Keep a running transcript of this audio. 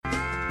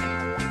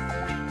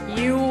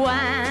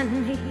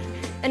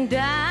and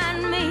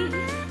dined me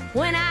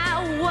when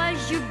I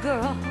was your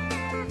girl.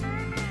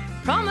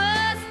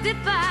 Promised if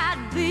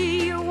I'd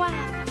be your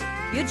wife,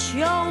 you'd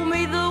show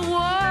me the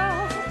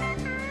world.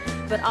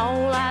 But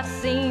all I've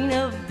seen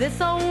of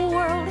this old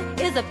world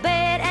is a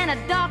bed and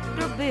a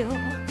doctor bill.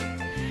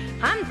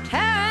 I'm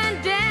tearing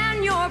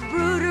down your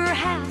brooder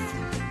house,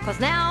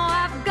 'cause now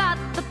I've got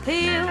the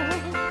pill.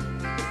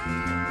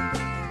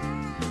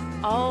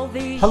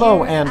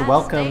 Hello and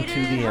welcome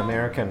to the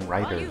American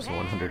Writers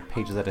 100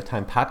 Pages at a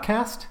Time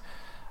podcast.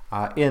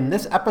 In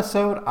this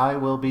episode, I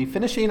will be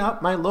finishing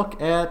up my look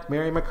at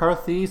Mary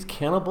McCarthy's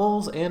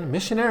Cannibals and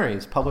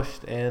Missionaries,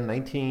 published in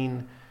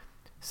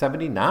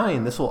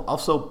 1979. This will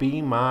also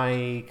be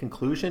my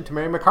conclusion to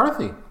Mary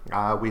McCarthy.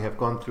 We have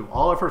gone through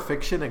all of her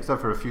fiction except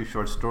for a few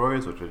short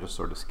stories, which I just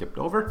sort of skipped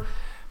over.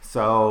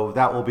 So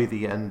that will be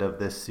the end of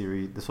this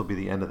series. This will be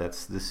the end of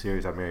this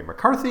series on Mary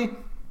McCarthy.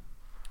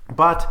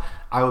 But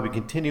I will be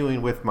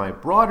continuing with my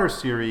broader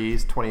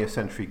series, 20th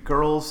Century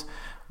Girls,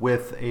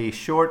 with a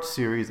short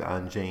series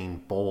on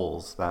Jane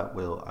Bowles that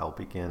I'll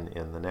begin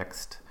in the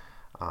next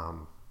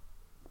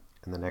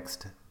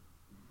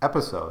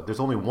episode. There's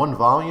only one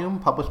volume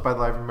published by the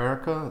Library of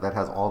America that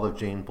has all of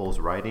Jane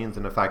Bowles' writings,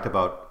 and in fact,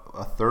 about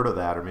a third of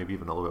that, or maybe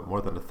even a little bit more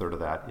than a third of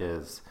that,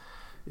 is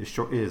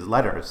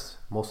letters,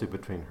 mostly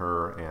between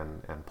her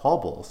and Paul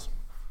Bowles,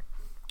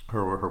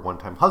 her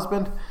one-time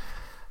husband.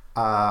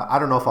 I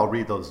don't know if I'll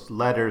read those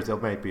letters.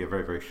 It might be a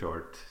very, very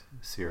short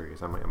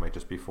series. It might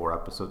just be 4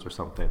 episodes or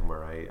something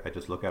where I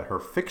just look at her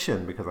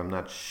fiction because I'm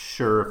not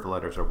sure if the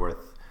letters are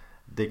worth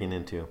digging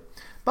into.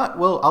 But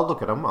I'll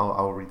look at them.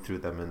 I'll read through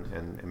them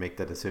and make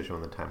that decision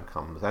when the time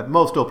comes. At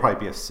most, it'll probably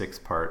be a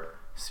 6-part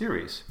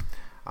series.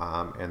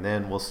 And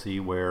then we'll see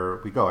where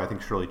we go. I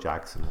think Shirley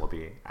Jackson will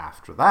be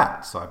after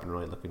that. So I've been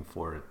really looking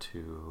forward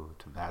to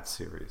that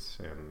series.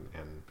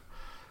 And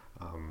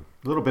a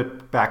little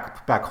bit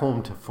back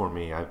home for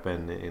me. I've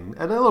been in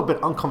a little bit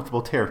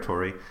uncomfortable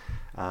territory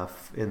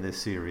in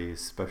this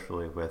series,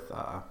 especially with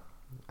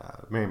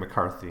Mary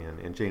McCarthy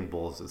and Jane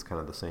Bowles is kind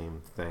of the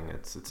same thing.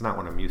 It's not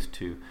what I'm used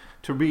to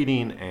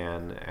reading,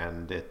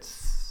 and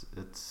it's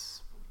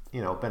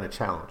been a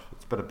challenge.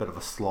 It's been a bit of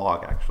a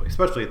slog actually,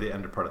 especially the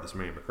end part of this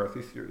Mary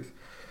McCarthy series.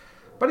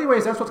 But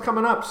anyways, that's what's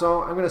coming up.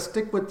 So I'm going to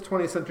stick with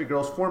 20th Century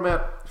Girls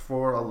format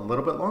for a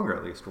little bit longer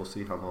at least. We'll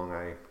see how long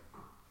I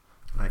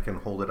can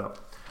hold it up.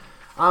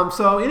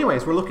 So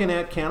anyways, we're looking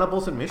at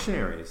Cannibals and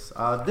Missionaries.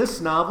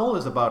 This novel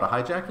is about a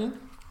hijacking.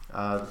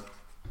 A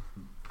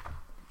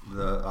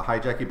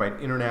hijacking by an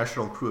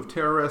international crew of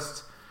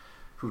terrorists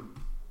who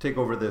take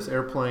over this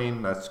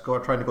airplane that's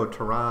trying to go to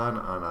Tehran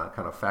on a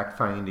kind of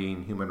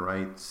fact-finding human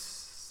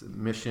rights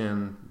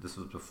mission. This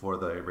was before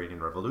the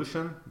Iranian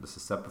Revolution. This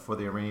is set before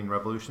the Iranian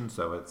Revolution,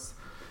 so it's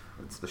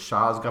the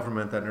Shah's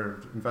government that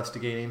are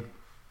investigating.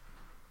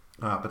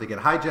 But they get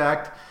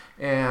hijacked,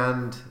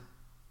 and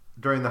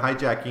during the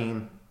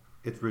hijacking,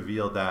 it's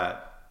revealed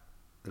that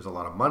there's a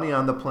lot of money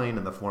on the plane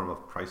in the form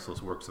of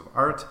priceless works of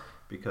art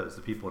because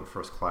the people in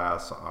first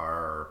class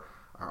are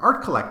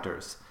art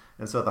collectors.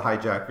 And so the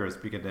hijackers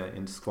begin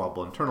to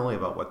squabble internally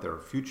about what their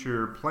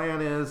future plan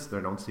is.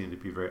 They don't seem to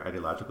be very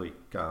ideologically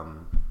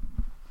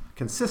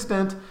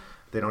consistent.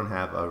 They don't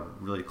have a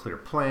really clear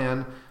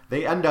plan.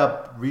 They end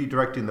up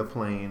redirecting the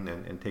plane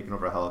and taking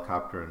over a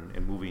helicopter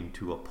and moving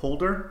to a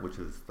polder, which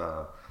is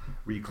the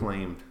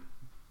reclaimed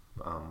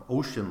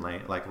ocean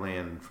land, like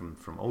land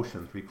from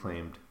oceans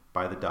reclaimed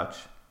by the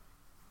Dutch,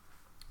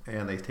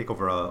 and they take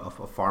over a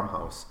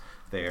farmhouse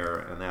there,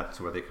 and that's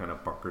where they kind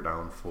of bunker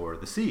down for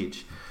the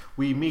siege.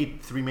 We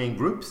meet 3 main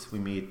groups. We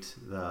meet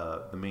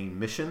the main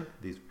mission,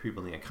 these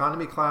people in the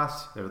economy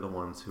class. They're the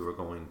ones who are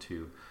going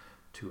to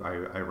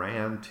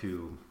Iran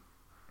to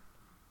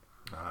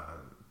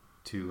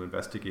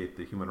investigate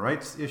the human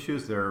rights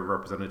issues. They're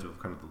representative of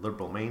kind of the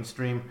liberal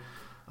mainstream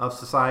of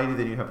society.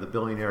 Then you have the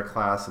billionaire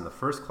class and the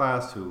first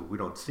class, who we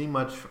don't see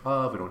much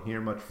of, we don't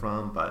hear much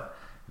from, but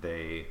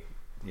they're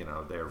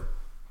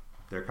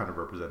kind of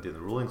representing the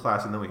ruling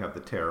class. And then we have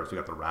the terrorists, we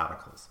got the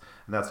radicals.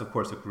 And that's, of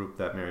course, a group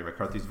that Mary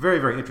McCarthy is very,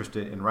 very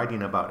interested in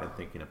writing about and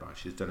thinking about.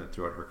 She's done it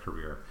throughout her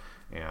career,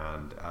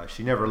 and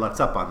she never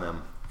lets up on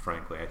them,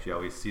 frankly. She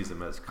always sees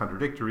them as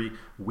contradictory,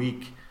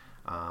 weak,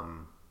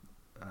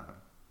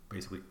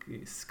 basically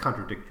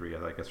contradictory,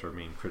 I guess, her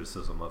main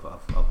criticism of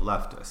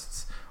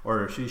leftists.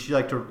 Or she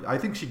liked to, I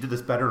think she did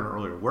this better in her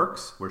earlier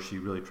works, where she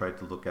really tried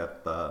to look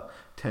at the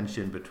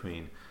tension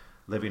between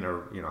living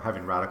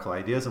having radical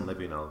ideas and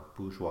living a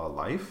bourgeois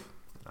life.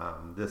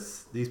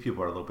 These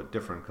people are a little bit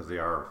different because they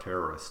are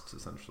terrorists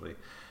essentially,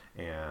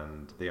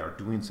 and they are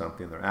doing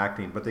something, they're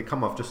acting, but they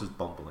come off just as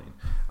bumbling.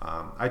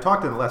 I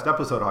talked in the last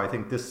episode how I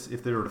think this,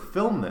 if they were to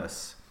film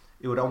this,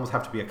 it would almost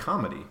have to be a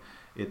comedy.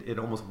 It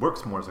almost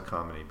works more as a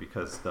comedy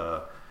because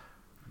the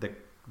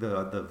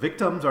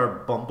victims are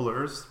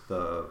bumblers,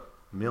 the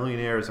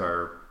millionaires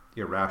are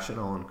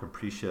irrational and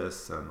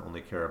capricious and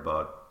only care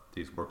about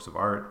these works of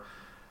art.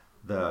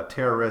 The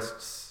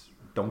terrorists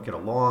don't get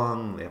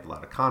along. They have a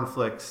lot of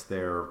conflicts.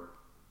 They're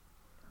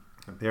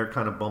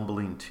kind of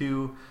bumbling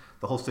too.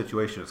 The whole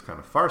situation is kind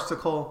of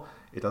farcical,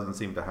 It doesn't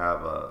seem to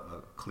have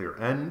a clear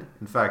end.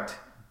 In fact,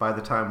 by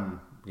the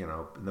time,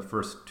 in the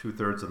first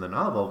 2/3 of the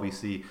novel, we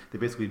see they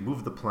basically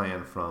move the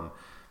plan from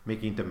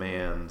making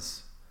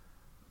demands,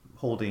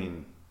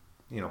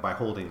 by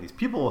holding these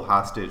people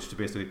hostage, to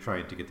basically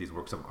trying to get these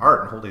works of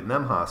art and holding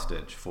them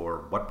hostage.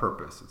 For what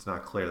purpose? It's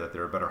not clear that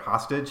they're a better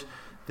hostage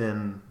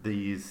than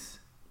these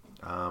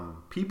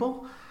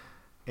people.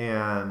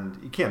 And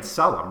you can't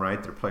sell them,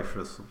 right? They're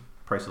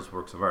priceless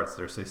works of art.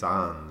 They're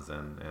Cézannes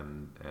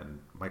and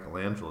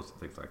Michelangelo's and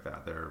things like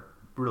that. They're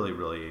really,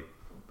 really,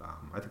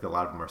 I think a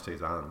lot of them are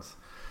Cézannes.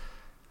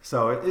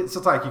 So it's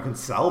just like you can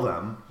sell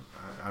them.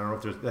 I don't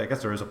know if I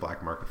guess there is a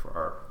black market for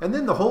art. And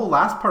then the whole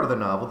last part of the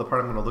novel, the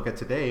part I'm going to look at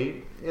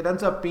today, it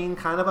ends up being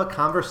kind of a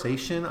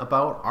conversation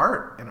about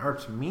art and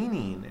art's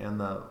meaning and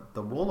the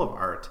role of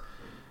art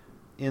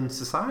in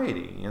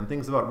society and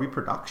things about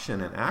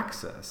reproduction and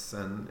access.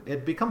 And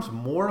it becomes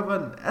more of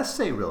an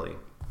essay, really.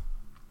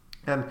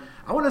 And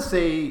I want to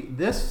say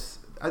this,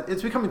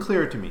 it's becoming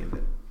clearer to me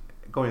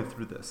that going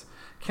through this.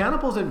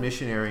 Cannibals and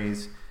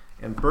Missionaries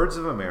and Birds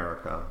of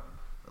America,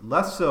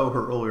 less so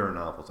her earlier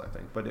novels, I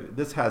think, but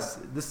this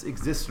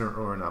exists in her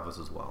earlier novels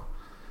as well.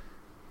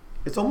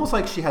 It's almost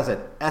like she has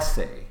an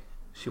essay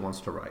she wants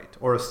to write,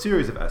 or a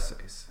series of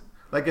essays.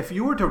 Like if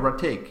you were to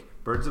take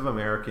Birds of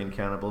America and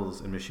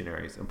Cannibals and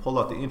Missionaries and pull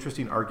out the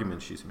interesting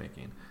arguments she's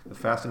making, the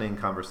fascinating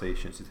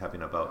conversations she's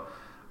having about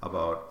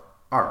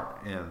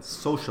art and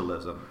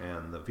socialism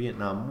and the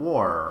Vietnam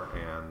War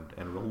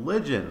and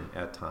religion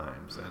at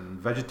times and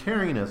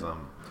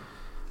vegetarianism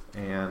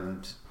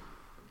and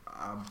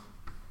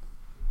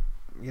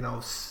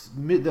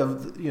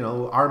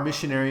are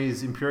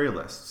missionaries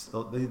imperialists?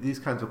 These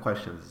kinds of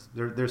questions.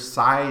 They're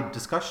side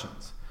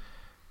discussions.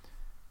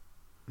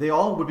 They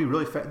all would be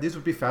these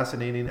would be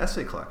fascinating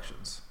essay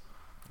collections,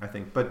 I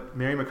think. But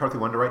Mary McCarthy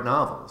wanted to write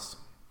novels.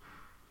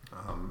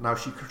 Now,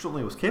 she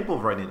certainly was capable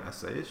of writing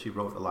essays. She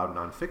wrote a lot of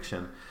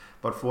nonfiction.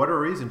 But for whatever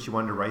reason, she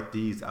wanted to write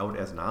these out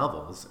as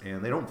novels.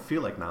 And they don't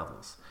feel like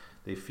novels.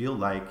 They feel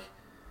like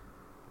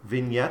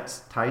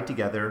vignettes tied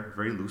together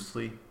very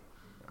loosely,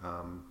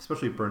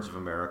 especially Birds of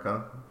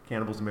America.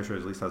 Cannibals and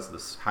Missionaries at least has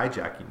this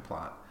hijacking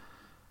plot.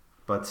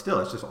 But still,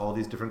 it's just all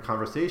these different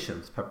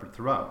conversations peppered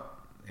throughout.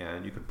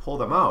 And you could pull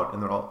them out,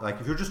 and they're all, like,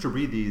 if you're just to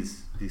read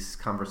these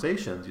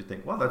conversations, you'd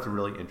think, well, that's a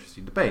really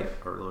interesting debate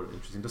or a really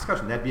interesting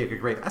discussion. That'd be a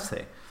great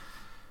essay.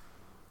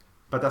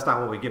 But that's not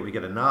what we get. We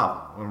get a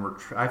novel. When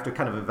I have to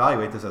kind of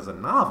evaluate this as a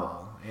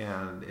novel,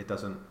 and it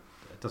doesn't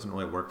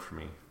really work for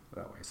me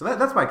that way. So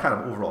that's my kind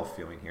of overall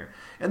feeling here.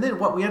 And then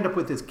what we end up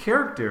with is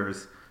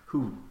characters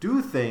who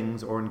do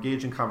things or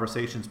engage in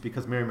conversations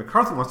because Mary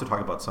McCarthy wants to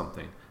talk about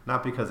something,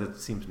 not because it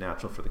seems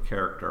natural for the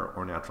character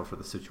or natural for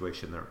the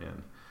situation they're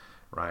in.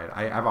 Right?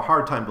 I have a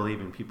hard time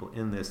believing people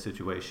in this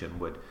situation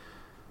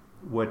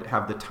would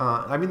have the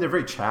time. I mean, they're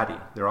very chatty.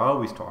 They're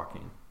always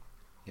talking,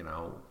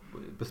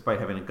 despite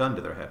having a gun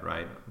to their head,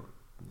 right?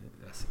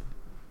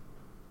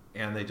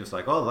 And they just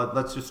like,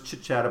 let's just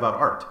chit-chat about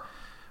art.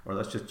 Or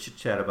let's just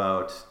chit-chat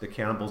about the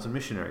Cannibals and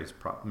Missionaries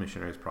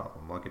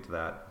problem. I'll get to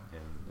that,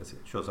 and it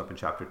shows up in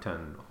Chapter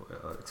 10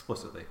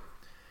 explicitly.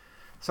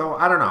 So,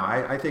 I don't know.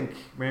 I think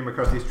Mary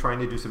McCarthy is trying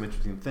to do some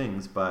interesting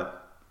things,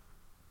 but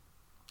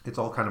it's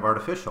all kind of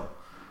artificial.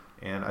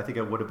 And I think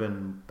it would have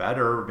been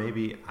better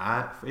maybe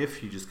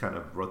if you just kind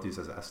of wrote these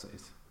as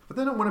essays. But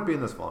then it wouldn't be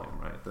in this volume,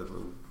 right?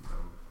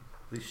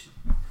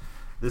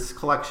 This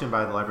collection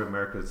by the Library of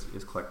America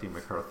is collecting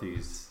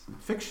McCarthy's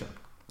fiction.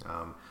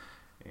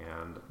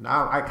 And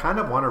now I kind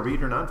of want to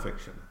read her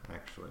nonfiction,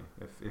 actually.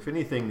 If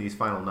anything, these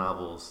final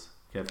novels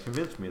have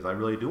convinced me, is I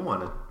really do want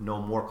to know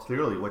more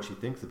clearly what she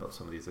thinks about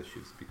some of these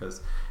issues.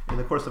 Because in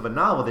the course of a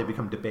novel, they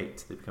become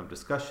debates, they become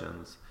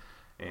discussions.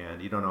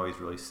 And you don't always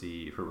really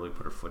see her really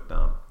put her foot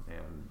down,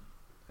 and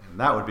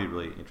that would be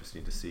really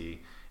interesting to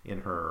see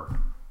in her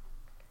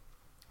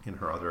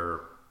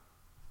other,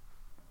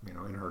 in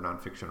her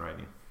nonfiction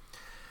writing.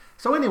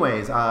 So,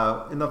 anyways,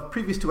 in the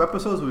previous 2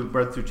 episodes, we've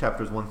read through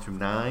chapters 1 through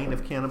 9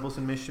 of Cannibals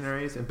and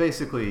Missionaries, and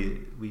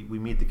basically we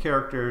meet the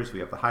characters, we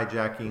have the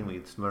hijacking,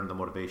 we learn the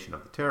motivation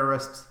of the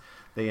terrorists.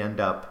 They end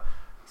up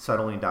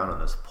settling down on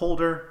this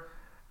polder,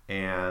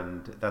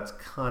 and that's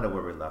kind of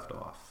where we left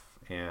off.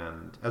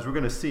 And as we're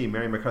going to see,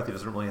 Mary McCarthy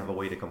doesn't really have a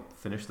way to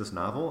finish this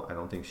novel. I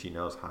don't think she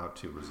knows how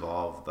to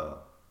resolve the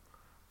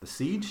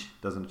siege,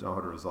 doesn't know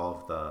how to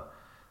resolve the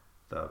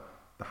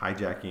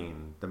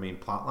hijacking the main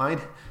plot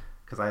line,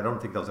 because I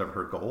don't think that was ever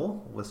her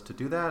goal, was to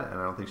do that, and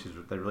I don't think she's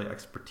really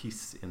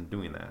expertise in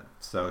doing that.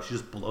 So she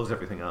just blows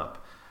everything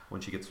up when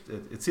she gets.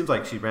 It seems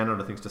like she ran out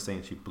of things to say,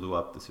 and she blew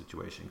up the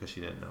situation because she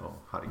didn't know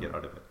how to get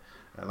out of it.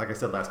 And like I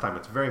said last time,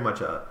 it's very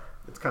much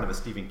it's kind of a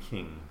Stephen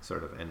King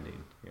sort of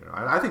ending.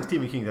 I think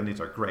Stephen King's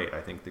endings are great.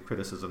 I think the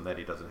criticism that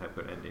he doesn't have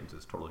good endings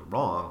is totally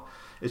wrong.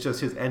 It's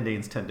just his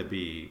endings tend to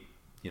be,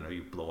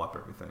 you blow up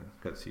everything,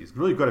 because he's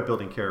really good at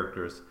building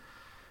characters,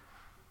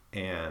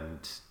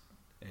 and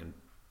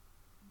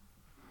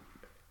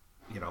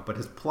but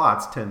his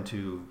plots tend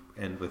to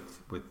end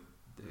with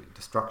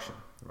destruction,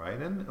 right?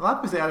 And a lot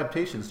of his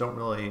adaptations don't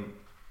really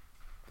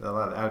A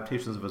lot of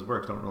adaptations of his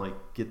works don't really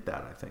get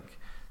that, I think.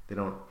 They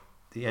don't.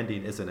 The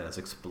ending isn't as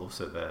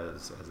explosive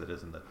as it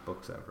is in the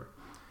books ever.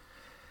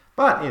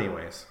 But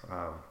anyways,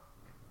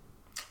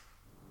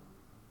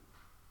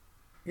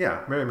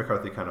 yeah, Mary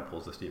McCarthy kind of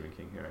pulls the Stephen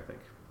King here, I think.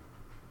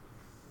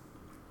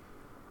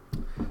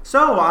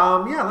 So,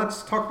 yeah,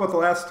 let's talk about the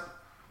last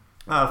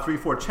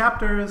 3-4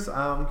 chapters.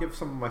 Give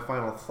some of my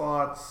final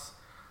thoughts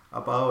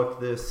about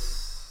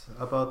this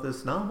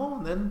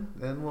novel, and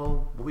then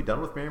we'll be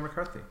done with Mary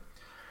McCarthy.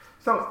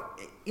 So,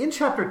 in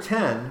chapter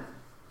 10,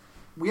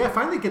 we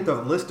finally get the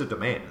list of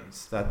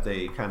demands that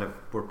they kind of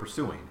were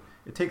pursuing.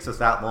 It takes us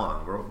that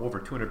long. We're over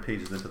 200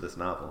 pages into this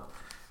novel,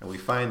 and we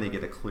finally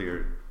get a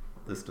clear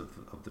list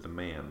of the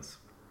demands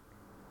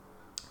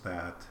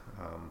that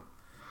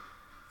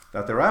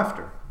they're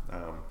after.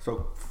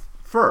 So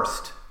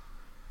first,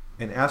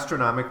 an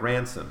astronomical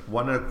ransom,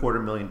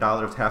 $1.25 million,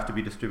 have to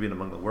be distributed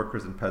among the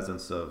workers and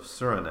peasants of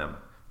Suriname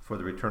for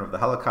the return of the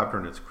helicopter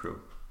and its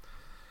crew.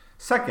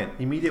 Second,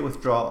 immediate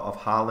withdrawal of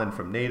Holland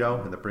from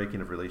NATO and the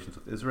breaking of relations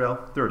with Israel.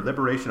 Third,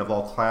 liberation of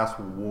all class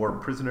war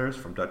prisoners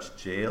from Dutch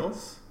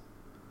jails.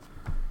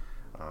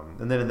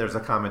 And then there's a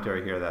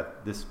commentary here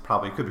that this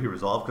probably could be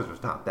resolved because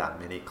there's not that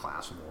many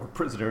class war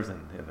prisoners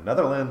in the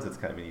Netherlands. It's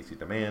kind of an easy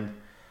demand.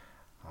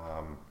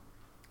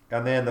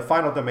 And then the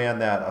final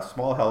demand that a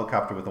small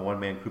helicopter with a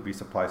one-man crew be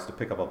supplied to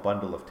pick up a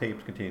bundle of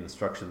tapes containing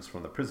instructions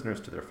from the prisoners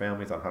to their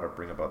families on how to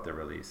bring about their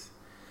release.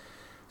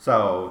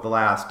 So the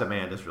last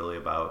demand is really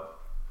about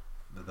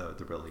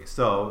the release.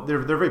 So they're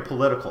very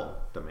political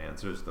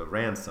demands. There's the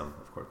ransom,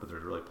 of course, but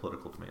there's really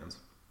political demands.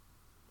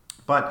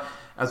 But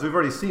as we've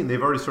already seen,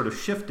 they've already sort of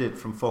shifted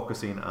from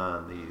focusing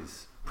on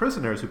these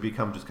prisoners who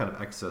become just kind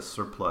of excess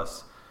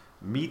surplus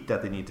meat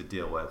that they need to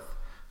deal with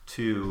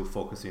to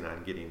focusing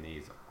on getting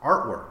these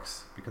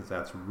artworks, because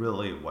that's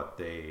really what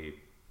they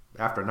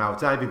after. Now,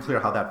 it's not even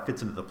clear how that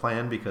fits into the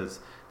plan, because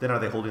then are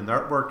they holding the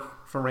artwork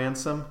for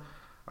ransom?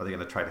 Are they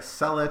going to try to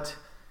sell it?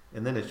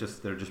 And then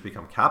they're just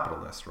become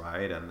capitalists,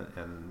 right?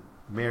 And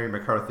Mary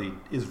McCarthy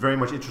is very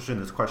much interested in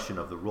this question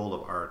of the role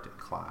of art in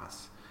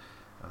class.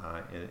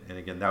 And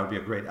again, that would be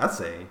a great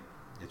essay.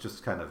 It's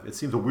just it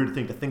seems a weird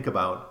thing to think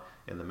about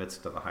in the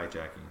midst of a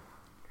hijacking.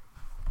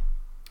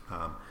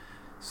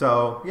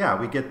 So yeah,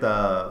 we get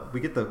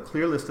the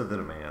clear list of the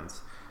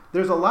demands.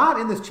 There's a lot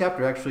in this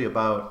chapter actually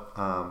about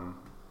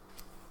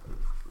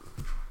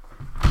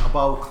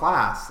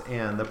class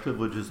and the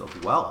privileges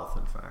of wealth,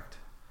 in fact.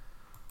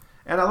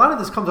 And a lot of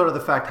this comes out of the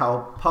fact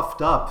how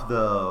puffed up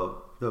the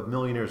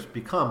millionaires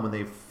become when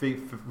they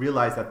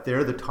realize that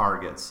they're the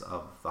targets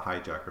of the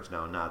hijackers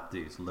now, not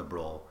these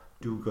liberal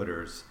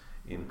do-gooders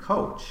in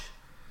Coach.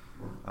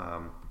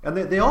 And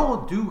they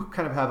all do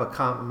kind of have a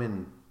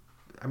common,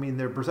 I mean,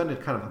 they're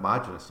presented kind of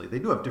homogeneously. They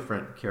do have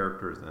different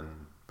characters,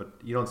 but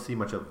you don't see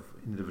much of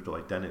individual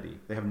identity.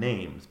 They have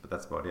names, but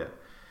that's about it.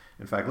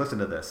 In fact, listen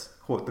to this.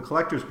 Quote, "The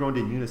collectors groaned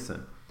in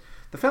unison.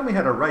 The family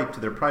had a right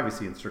to their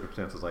privacy in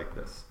circumstances like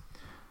this.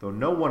 Though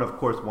no one, of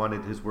course,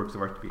 wanted his works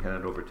of art to be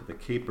handed over to the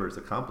caper's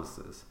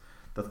accomplices.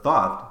 The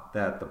thought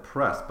that the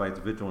press, by its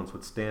vigilance,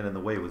 would stand in the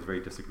way was very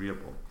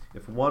disagreeable.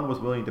 If one was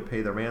willing to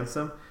pay the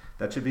ransom,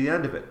 that should be the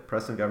end of it.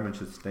 Press and government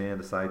should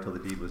stand aside till the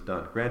deed was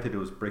done. Granted, it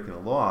was breaking the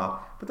law,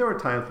 but there were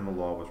times when the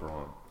law was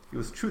wrong. It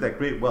was true that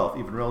great wealth,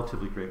 even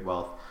relatively great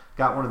wealth,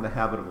 got one in the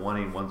habit of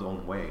wanting one's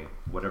own way,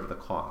 whatever the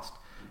cost.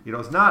 It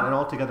was not an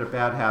altogether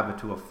bad habit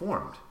to have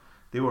formed.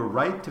 They were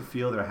right to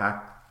feel their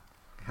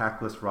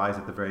hackless rise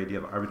at the very idea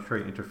of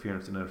arbitrary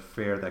interference in an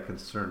affair that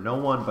concerned no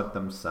one but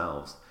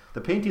themselves. The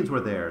paintings were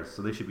theirs,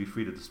 so they should be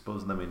free to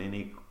dispose of them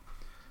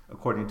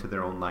according to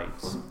their own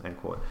lights." End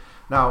quote.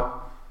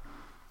 Now,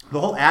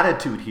 the whole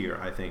attitude here,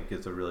 I think,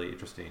 is a really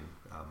interesting,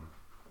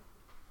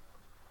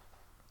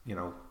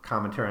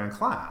 commentary on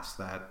class.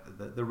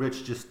 That the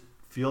rich just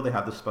feel they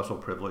have this special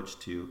privilege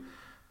the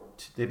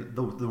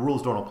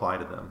rules don't apply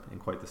to them in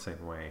quite the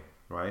same way,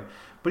 right?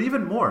 But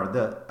even more, and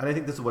I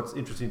think this is what's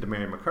interesting to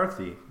Mary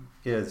McCarthy,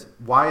 is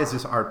why is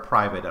this art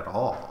private at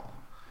all?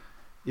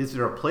 Is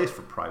there a place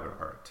for private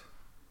art?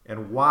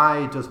 And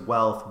why does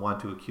wealth want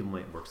to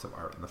accumulate works of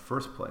art in the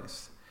first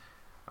place?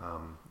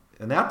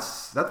 And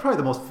that's probably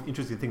the most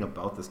interesting thing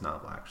about this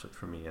novel, actually,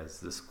 for me, is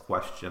this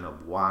question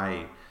of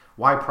why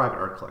private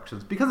art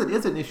collections? Because it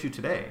is an issue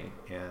today,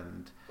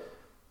 and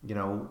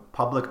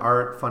public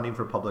art, funding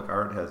for public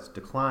art has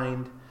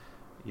declined.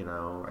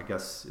 I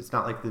guess it's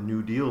not like the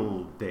New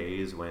Deal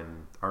days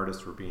when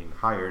artists were being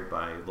hired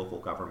by local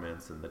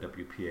governments and the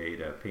WPA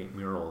to paint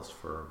murals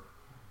for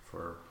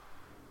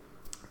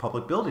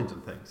public buildings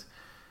and things.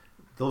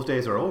 Those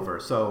days are over.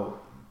 So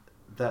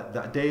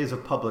that days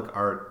of public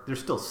art, there's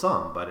still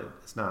some, but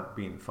it's not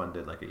being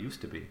funded like it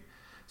used to be.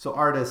 So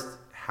artists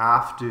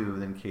have to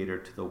then cater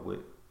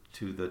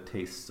to the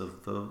tastes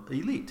of the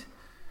elite,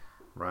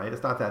 right?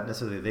 It's not that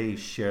necessarily they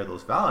share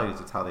those values,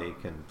 it's how they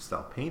can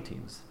sell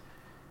paintings.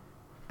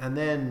 And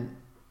then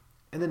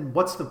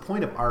what's the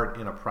point of art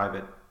in a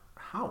private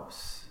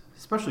house?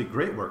 Especially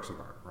great works of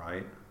art,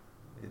 right?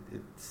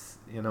 It's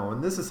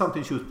and this is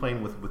something she was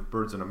playing with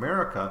Birds in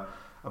America,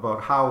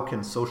 about how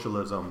can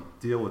socialism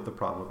deal with the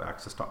problem of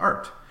access to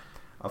art.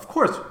 Of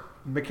course,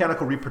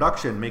 mechanical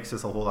reproduction makes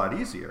this a whole lot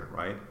easier,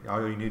 right?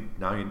 All you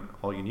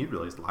need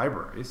really is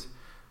libraries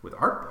with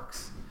art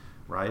books,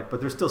 right?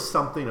 But there's still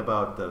something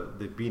about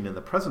the being in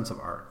the presence of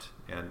art,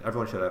 and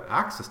everyone should have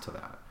access to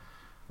that,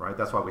 right?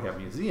 That's why we have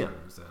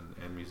museums,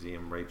 and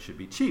museum rates should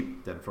be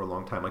cheap. Then for a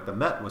long time, like the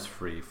Met was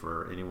free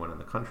for anyone in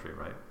the country,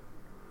 right?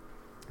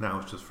 Now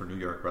it's just for New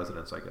York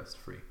residents, I guess,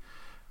 free.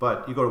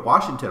 But you go to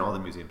Washington, all the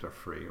museums are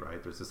free,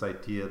 right? There's this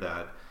idea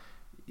that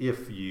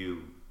if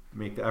you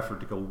make the effort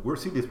to go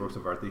see these works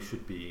of art, they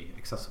should be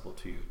accessible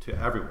to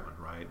everyone,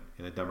 right?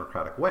 In a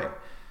democratic way,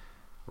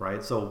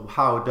 right? So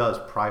how does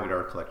private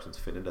art collections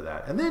fit into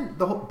that? And then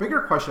the whole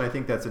bigger question I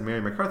think that's in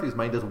Mary McCarthy's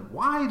mind is,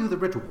 why do the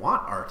rich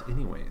want art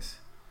anyways?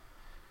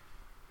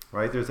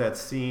 Right? There's that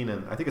scene,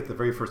 and I think it's the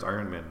very first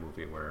Iron Man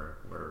movie where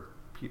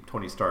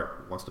Tony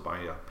Stark wants to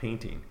buy a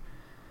painting,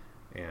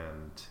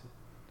 and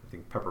I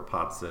think Pepper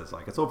Potts says,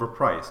 like, it's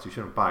overpriced, you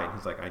shouldn't buy it. And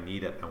he's like, I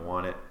need it, I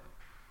want it.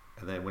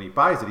 And then when he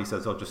buys it, he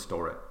says, oh, just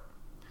store it.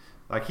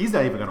 Like, he's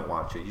not even going to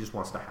watch it, he just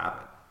wants to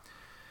have it.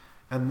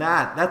 And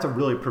that's a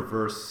really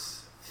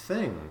perverse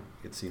thing,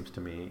 it seems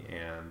to me,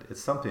 and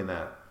it's something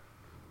that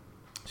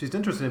she's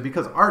interested in,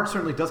 because art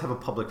certainly does have a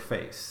public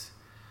face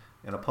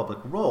and a public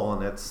role,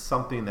 and that's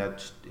something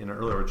that in an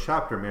earlier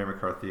chapter Mary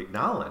McCarthy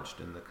acknowledged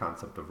in the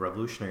concept of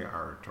revolutionary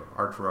art, or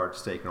art for art's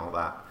sake, and all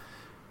that.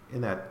 In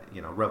that,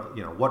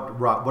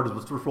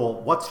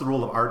 what's the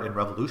role of art in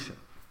revolution?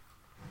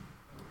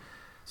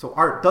 So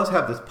art does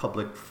have this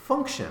public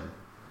function.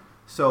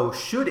 So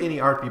should any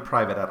art be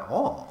private at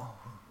all,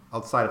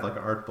 outside of like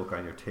an art book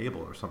on your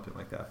table or something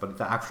like that, but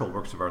the actual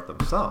works of art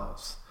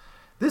themselves?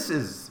 This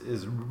is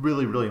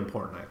really, really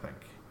important, I think.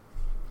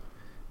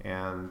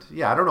 And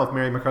yeah, I don't know if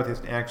Mary McCarthy has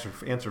an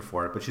answer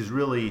for it, but she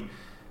really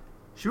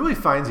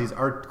finds these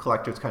art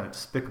collectors kind of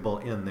despicable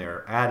in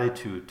their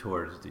attitude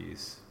towards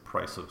these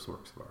priceless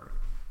works of art.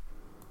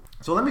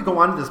 So let me go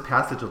on to this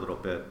passage a little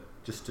bit,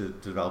 just to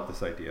develop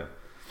this idea.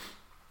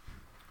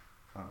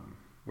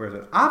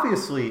 Where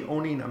obviously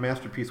owning a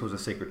masterpiece was a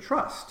sacred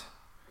trust.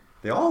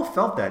 They all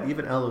felt that,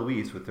 even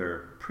Eloise with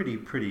their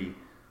pretty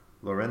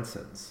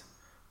Lorenzens.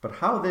 But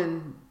how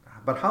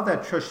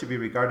that trust should be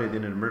regarded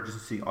in an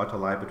emergency ought to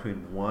lie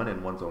between one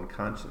and one's own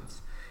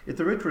conscience. If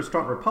the rich were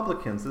strong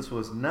Republicans, this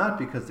was not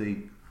because they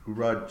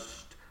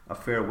grudged a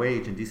fair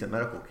wage and decent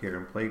medical care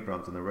and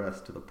playgrounds and the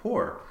rest to the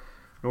poor,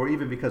 nor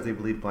even because they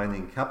believed blindly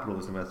in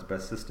capitalism as the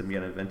best system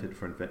yet invented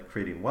for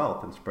creating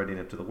wealth and spreading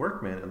it to the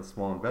workmen and the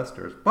small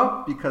investors,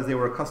 but because they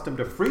were accustomed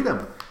to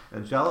freedom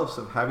and jealous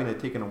of having it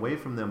taken away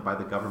from them by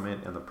the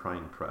government and the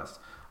prying press.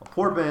 A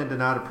poor man did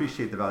not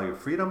appreciate the value of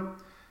freedom,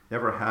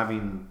 never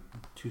having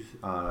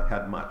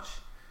had much.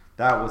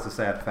 That was a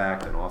sad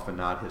fact and often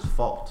not his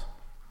fault.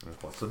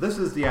 So this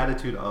is the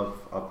attitude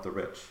of the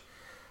rich.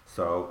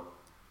 So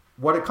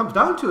what it comes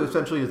down to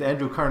essentially is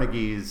Andrew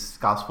Carnegie's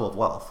Gospel of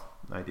Wealth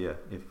idea.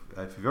 If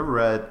you've ever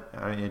read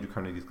Andrew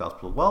Carnegie's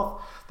Gospel of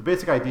Wealth, the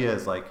basic idea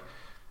is like,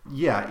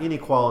 yeah,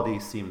 inequality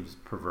seems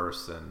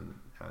perverse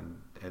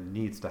and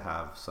needs to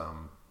have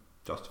some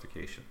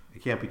justification.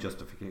 It can't be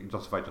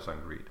justified just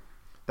on greed.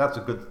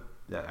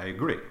 I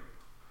agree,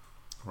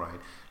 right?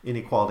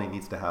 Inequality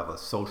needs to have a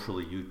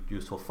socially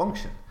useful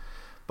function.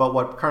 But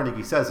what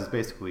Carnegie says is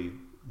basically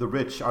the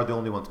rich are the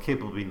only ones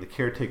capable of being the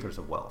caretakers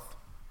of wealth,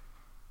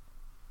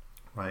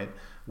 right?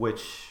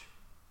 Which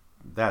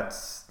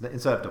that's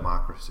instead of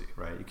democracy,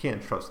 right? You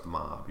can't trust the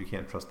mob, you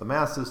can't trust the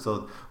masses,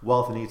 so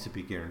wealth needs to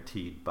be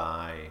guaranteed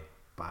by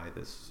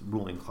this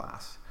ruling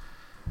class.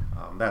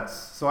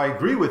 So I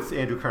agree with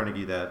Andrew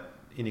Carnegie that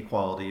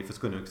inequality, if it's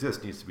going to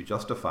exist, needs to be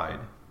justified,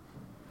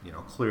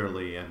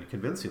 clearly and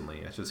convincingly.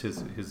 It's just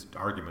his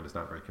argument is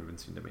not very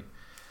convincing to me.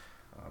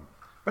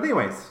 But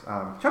anyways,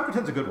 chapter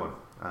 10 is a good one.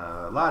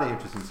 A lot of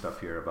interesting stuff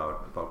here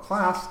about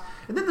class.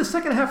 And then the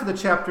second half of the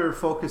chapter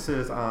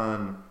focuses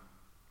on,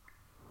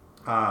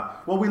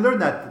 we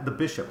learned that the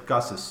bishop,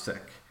 Gus, is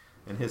sick.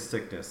 And his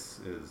sickness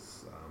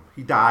is,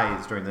 he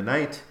dies during the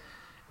night.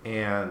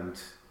 And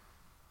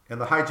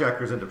the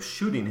hijackers end up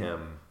shooting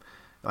him.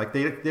 Like,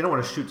 they don't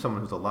want to shoot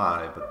someone who's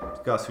alive,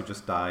 but Gus, who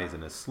just dies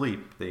in his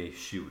sleep, they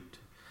shoot.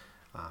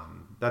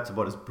 That's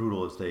about as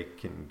brutal as they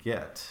can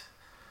get.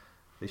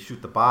 They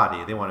shoot the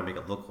body. They want to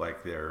make it look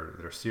like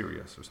they're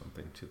serious or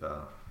something to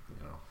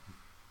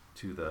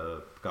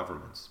the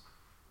governments.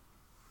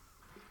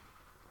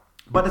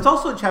 But it's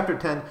also in chapter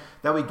 10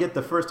 that we get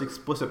the first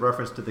explicit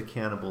reference to the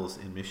cannibals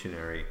in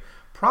Missionary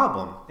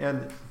Problem.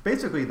 And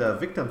basically the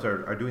victims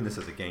are doing this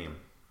as a game.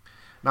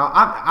 Now,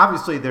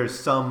 obviously there's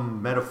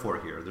some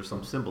metaphor here. There's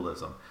some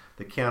symbolism.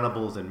 The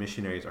cannibals and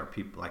missionaries are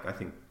people, like I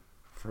think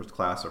first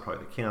class are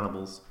probably the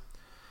cannibals.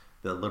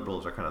 The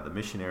liberals are kind of the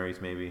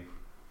missionaries maybe.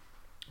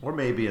 Or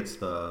maybe it's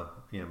the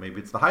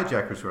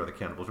hijackers who are the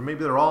cannibals, or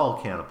maybe they're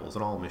all cannibals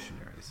and all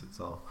missionaries. It's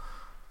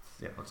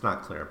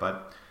not clear.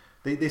 But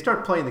they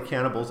start playing the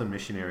cannibals and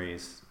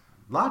missionaries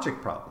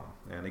logic problem.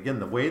 And again,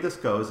 the way this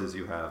goes is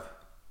you have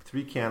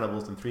 3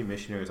 cannibals and 3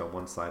 missionaries on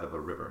one side of a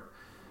river.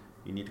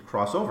 You need to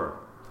cross over,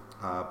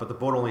 but the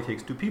boat only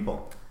takes 2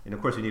 people. And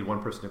of course, you need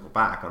one person to go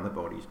back on the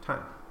boat each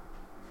time.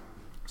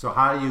 So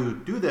how do you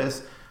do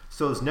this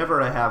so as never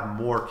to have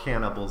more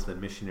cannibals than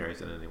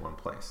missionaries in any one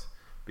place?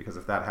 Because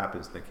if that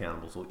happens, the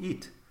cannibals will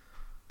eat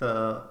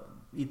the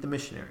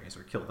missionaries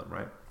or kill them,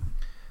 right?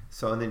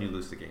 So, and then you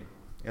lose the game.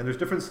 And there's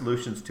different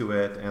solutions to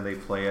it, and they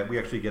play it. We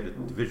actually get a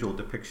visual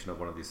depiction of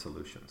one of these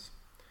solutions.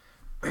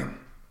 So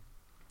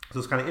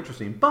it's kind of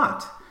interesting.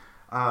 But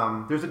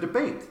there's a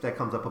debate that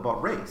comes up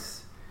about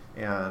race.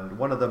 And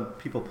one of the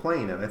people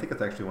playing it, I think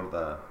it's actually one of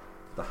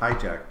the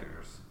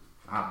hijackers,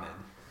 Ahmed,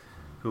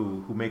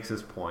 who makes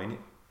this point.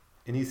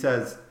 And he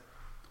says,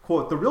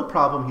 quote, "The real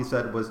problem," he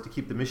said, "was to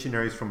keep the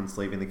missionaries from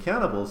enslaving the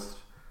cannibals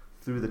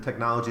through the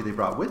technology they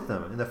brought with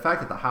them. And the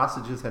fact that the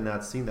hostages had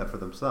not seen that for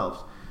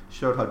themselves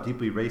showed how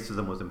deeply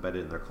racism was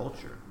embedded in their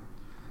culture."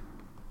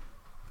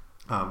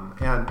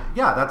 And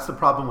yeah, that's the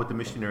problem with the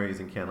missionaries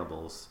and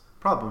cannibals.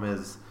 Problem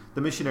is,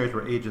 the missionaries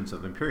were agents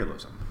of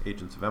imperialism,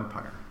 agents of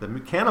empire. The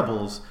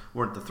cannibals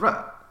weren't the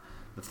threat.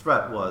 The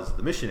threat was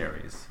the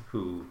missionaries,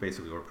 who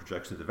basically were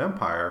projections of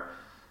empire.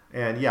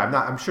 And yeah,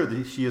 I'm sure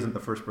that she isn't the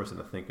first person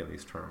to think in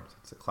these terms.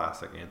 It's a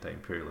classic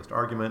anti-imperialist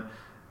argument.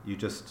 You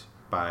just,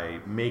 by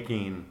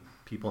making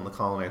people in the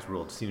colonized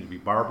world seem to be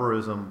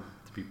barbarism,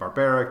 to be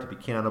barbaric, to be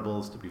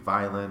cannibals, to be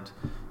violent,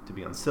 to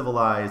be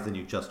uncivilized, then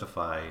you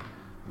justify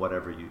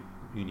whatever you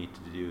need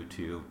to do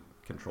to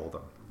control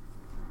them.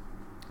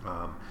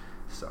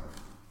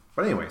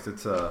 But anyways,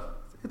 it's a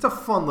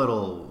fun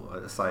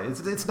little side.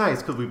 It's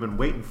nice because we've been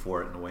waiting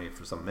for it in a way,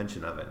 for some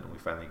mention of it, and we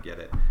finally get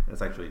it. And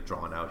it's actually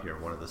drawn out here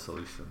in one of the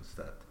solutions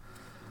that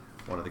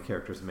one of the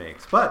characters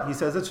makes. But he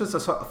says it's just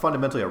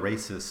fundamentally a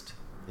racist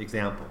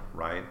example,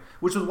 right?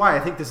 Which is why I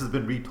think this has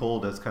been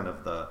retold as kind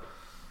of the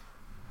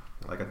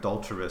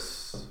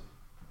adulterous,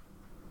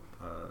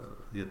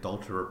 the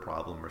adulterer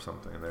problem or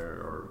something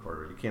there,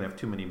 or you can't have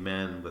too many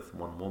men with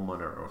one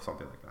woman or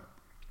something like that.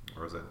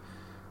 Or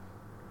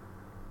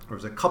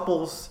is it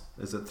couples?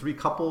 Is it 3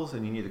 couples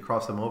and you need to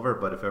cross them over?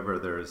 But if ever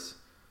there's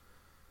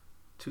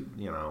two,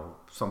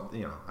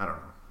 something, I don't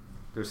know.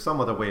 There's some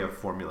other way of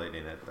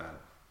formulating it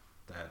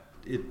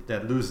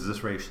that loses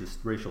this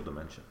racial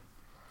dimension.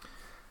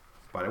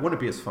 But it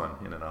wouldn't be as fun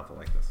in a novel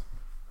like this.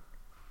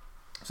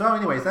 So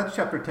anyways, that's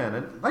chapter 10.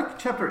 And like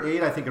chapter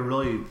 8, I think a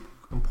really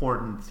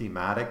important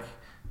thematic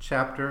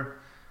chapter.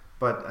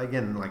 But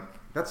again,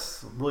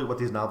 that's really what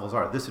these novels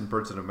are. This and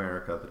Birds in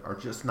America are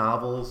just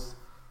novels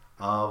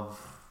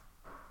of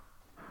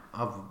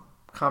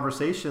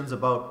conversations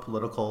about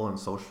political and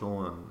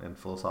social and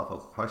philosophical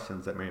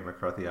questions that Mary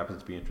McCarthy happens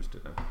to be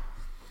interested in.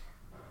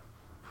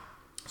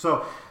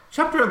 So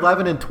chapter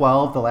 11 and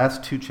 12, the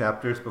last 2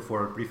 chapters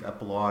before a brief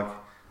epilogue,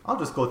 I'll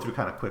just go through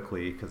kind of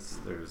quickly because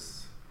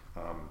there's,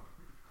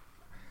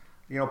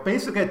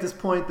 basically at this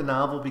point the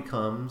novel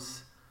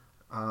becomes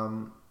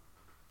about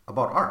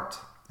art.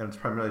 And it's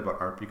primarily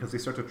about art because they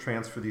start to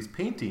transfer these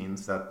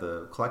paintings that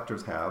the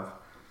collectors have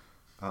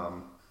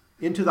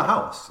into the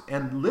house.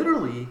 And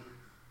literally,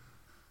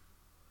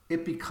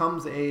 it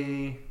becomes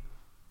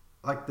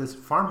this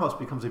farmhouse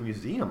becomes a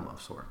museum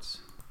of sorts.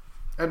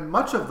 And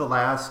much of the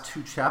last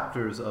 2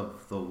 chapters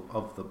of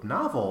the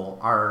novel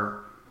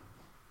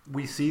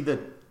we see that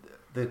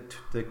the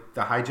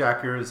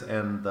hijackers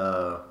and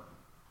the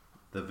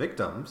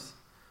victims,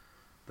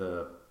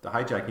 the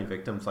hijacking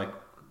victims,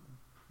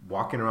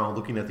 walking around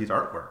looking at these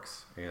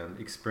artworks and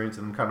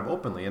experiencing them kind of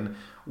openly. And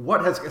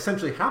what has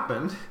essentially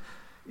happened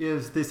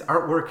is this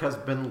artwork has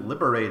been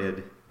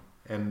liberated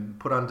and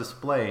put on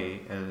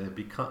display, and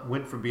it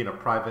went from being a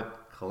private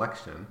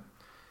collection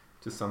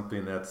to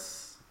something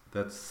that's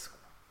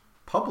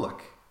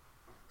public.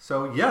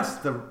 So yes,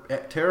 the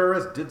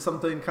terrorists did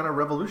something kind of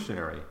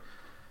revolutionary,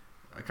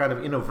 kind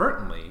of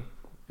inadvertently.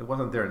 It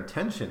wasn't their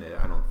intention,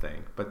 I don't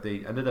think, but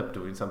they ended up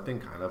doing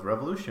something kind of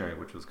revolutionary,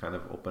 which was kind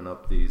of open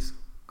up these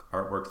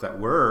artworks that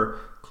were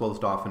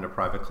closed off into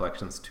private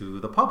collections to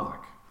the public.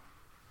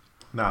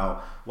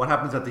 Now, what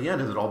happens at the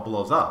end is it all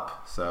blows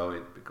up,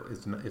 so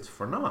it's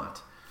for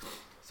naught.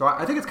 So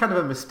I think it's kind of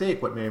a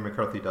mistake what Mary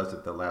McCarthy does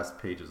at the last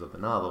pages of the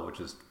novel, which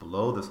is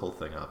blow this whole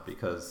thing up,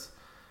 because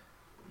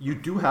you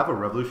do have a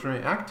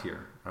revolutionary act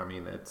here. I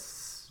mean,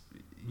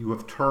 you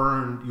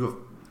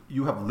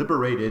have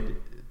liberated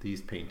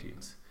these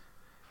paintings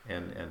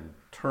and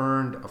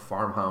turned a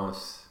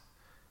farmhouse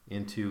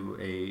into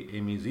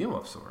a museum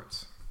of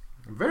sorts.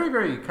 Very,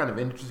 very kind of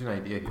interesting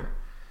idea here.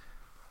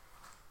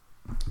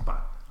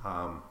 But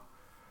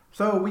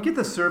so we get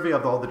the survey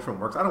of all the different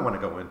works. I don't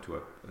want to go into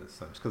it as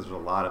such because there's a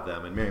lot of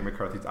them, and Mary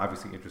McCarthy's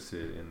obviously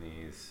interested in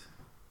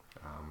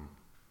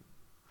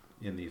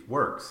these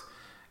works.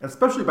 And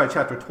especially by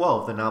chapter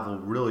 12, the novel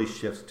really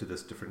shifts to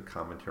this different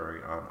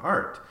commentary on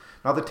art.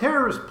 Now, the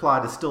terrorist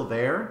plot is still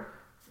there.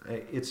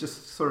 It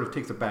just sort of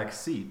takes a back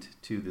seat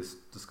to this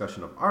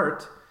discussion of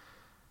art.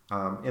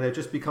 And it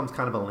just becomes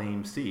kind of a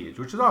lame siege,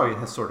 which is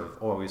always sort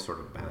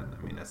of been.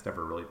 I mean, that's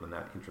never really been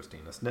that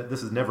interesting.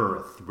 This is never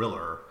a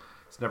thriller.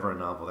 It's never a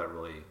novel that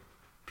really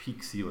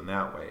piques you in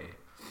that way.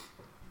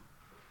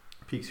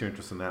 Piques your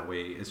interest in that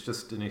way. It's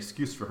just an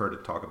excuse for her to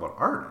talk about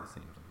art, it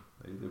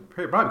seems.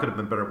 There probably could have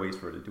been better ways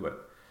for her to do it.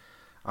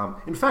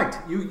 In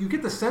fact, you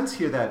get the sense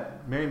here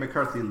that Mary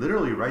McCarthy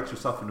literally writes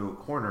herself into a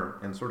corner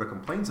and sort of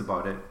complains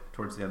about it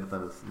towards the end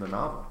of the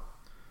novel.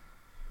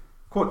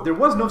 Quote, "There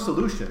was no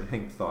solution,"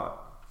 Hank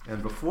thought,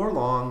 and before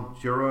long,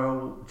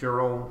 Jerome,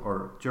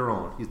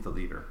 he's the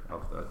leader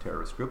of the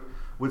terrorist group,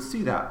 would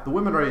see that. The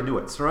women already knew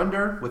it.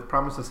 Surrender with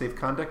promise of safe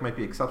conduct might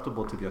be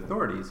acceptable to the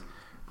authorities,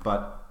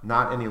 but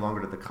not any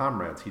longer to the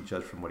comrades, he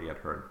judged from what he had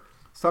heard.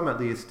 Some, at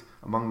least,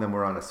 among them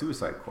were on a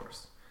suicide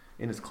course.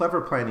 In his clever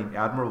planning,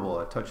 admirable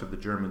a touch of the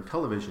German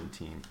television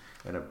team,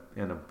 and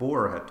a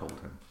Boer had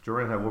told him.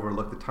 Joran had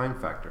overlooked the time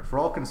factor. For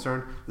all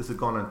concerned, this had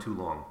gone on too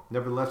long.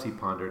 Nevertheless, he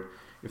pondered,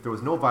 if there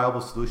was no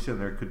viable solution,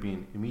 there could be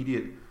an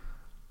immediate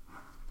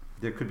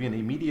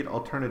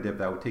alternative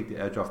that would take the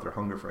edge off their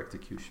hunger for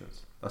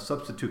executions. A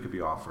substitute could be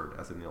offered,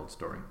 as in the old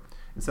story.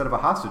 Instead of a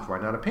hostage, why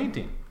not a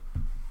painting?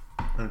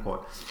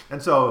 Unquote.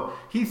 And so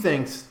he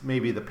thinks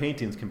maybe the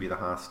paintings can be the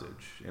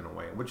hostage in a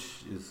way,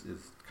 which is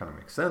kind of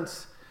makes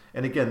sense.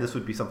 And again, this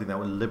would be something that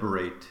would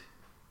liberate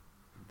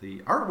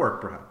the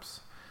artwork, perhaps.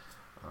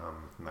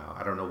 Now,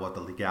 I don't know what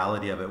the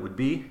legality of it would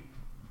be,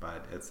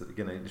 but it's,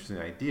 again, an interesting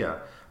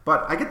idea.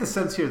 But I get the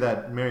sense here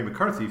that Mary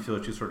McCarthy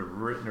feels she's sort of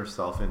written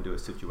herself into a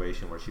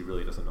situation where she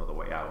really doesn't know the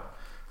way out.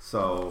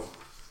 So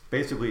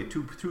basically,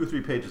 two or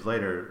three pages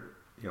later,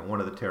 one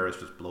of the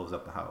terrorists just blows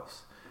up the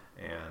house.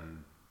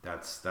 And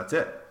that's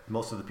it.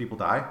 Most of the people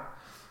die,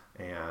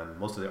 and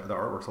most of the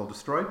artwork's all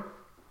destroyed.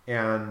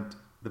 And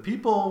the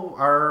people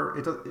are,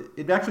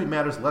 it actually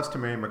matters less to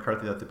Mary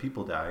McCarthy that the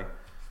people die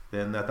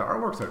than that the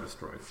artworks are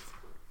destroyed.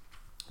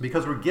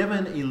 Because we're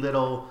given a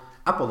little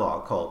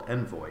epilogue called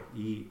Envoy,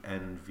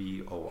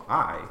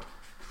 E-N-V-O-I.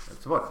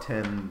 It's about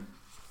 10,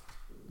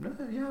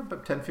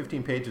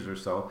 15 pages or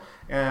so.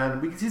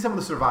 And we can see some of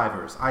the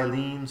survivors.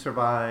 Eileen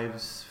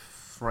survives,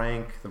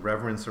 Frank, the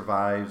Reverend,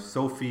 survives,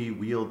 Sophie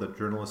Wheel, the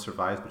journalist,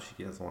 survives, but she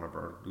loses one of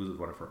her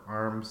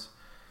arms.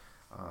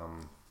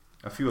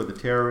 A few of the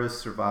terrorists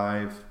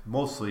survive.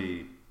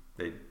 Mostly,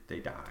 they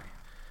die,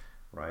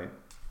 right?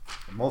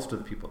 Most of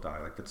the people die.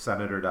 Like the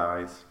senator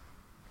dies,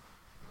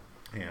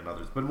 and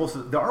others. But most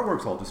of the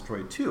artwork's all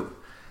destroyed too,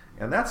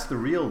 and that's the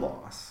real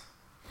loss,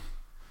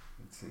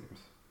 it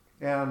seems.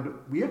 And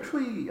we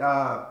actually,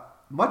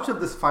 much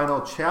of this final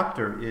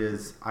chapter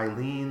is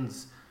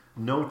Eileen's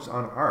notes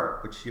on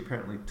art, which she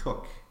apparently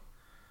took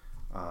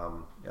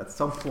at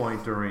some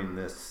point during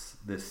this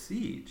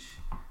siege.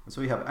 And so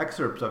we have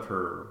excerpts of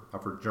her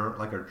journal,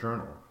 like her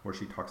journal, where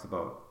she talks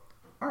about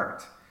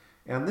art.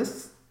 And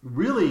this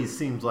really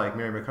seems like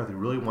Mary McCarthy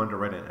really wanted to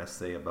write an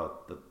essay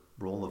about the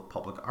role of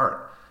public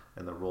art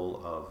and the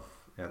role of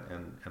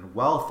and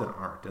wealth in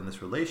art and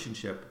this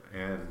relationship,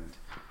 and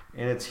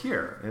it's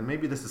here. And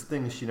maybe this is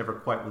things she never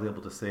quite was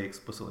able to say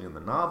explicitly in the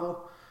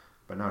novel,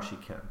 but now she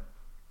can.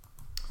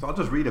 So I'll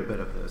just read a bit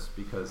of this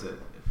because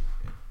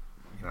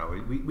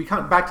we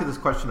come back to this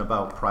question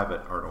about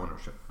private art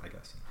ownership, I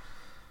guess.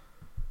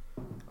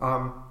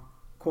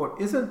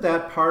 Quote, "Isn't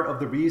that part of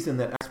the reason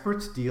that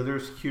experts,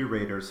 dealers,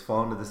 curators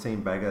fall into the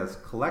same bag as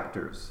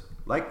collectors?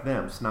 Like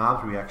them,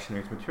 snobs,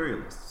 reactionaries,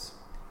 materialists.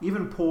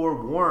 Even poor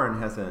Warren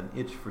has an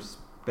itch for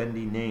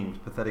spendy names,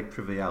 pathetic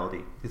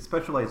triviality. His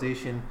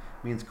specialization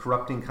means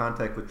corrupting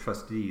contact with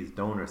trustees,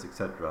 donors,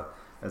 etc.,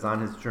 as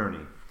on his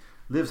journey.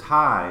 Lives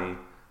high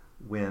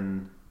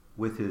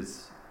with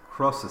his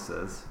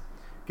Croesuses,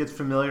 gets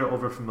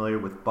over-familiar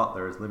with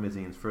butlers,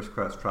 limousines,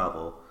 first-class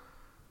travel,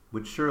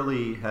 which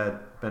surely had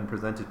been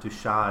presented to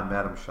Shah and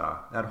Madam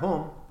Shah. At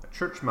home, a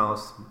church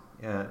mouse,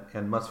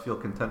 and must feel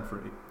contempt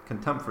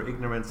for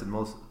ignorance and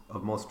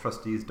most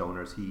trustees'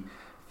 donors. He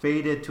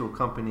faded to a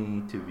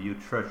company to view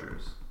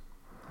treasures."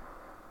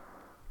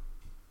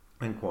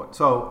 End quote.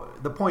 So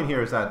the point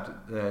here is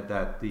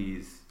that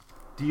these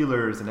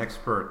dealers and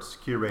experts,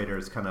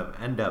 curators, kind of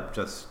end up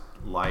just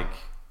like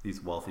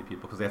these wealthy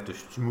people because they have to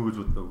schmooze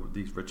with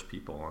these rich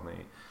people,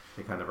 and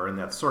they kind of are in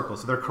that circle.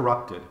 So they're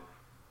corrupted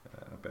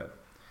a bit.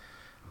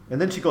 And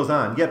then she goes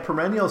on, "Yet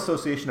perennial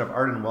association of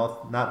art and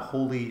wealth, not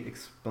wholly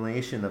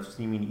explanation of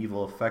seeming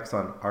evil effects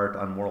on art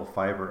on moral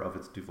fiber of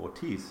its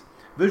devotees.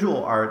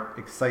 Visual art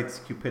excites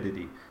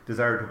cupidity,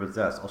 desire to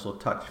possess, also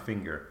touch,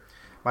 finger.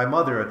 My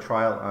mother, a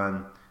trial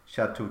on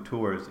chateau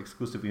tours,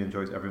 exclusively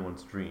enjoys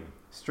everyone's dream.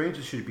 Strange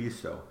it should be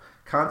so.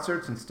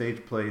 Concerts and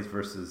stage plays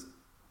versus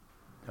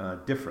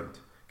different,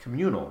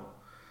 communal.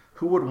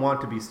 Who would want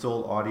to be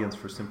sole audience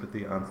for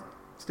sympathy on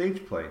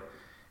stage play?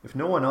 If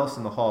no one else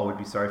in the hall would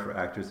be sorry for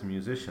actors and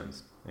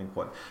musicians." End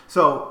quote.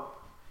 So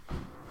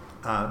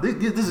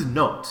this is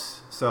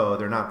notes, so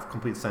they're not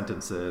complete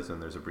sentences,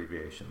 and there's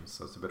abbreviations,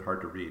 so it's a bit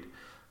hard to read.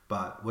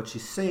 But what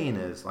she's saying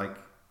is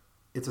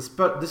this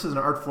is an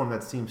art form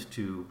that seems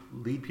to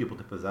lead people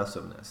to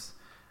possessiveness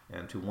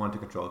and to want to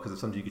control it because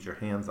it's something you get your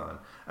hands on.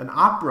 An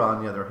opera,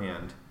 on the other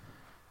hand,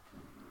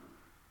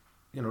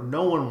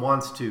 no one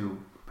wants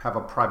to have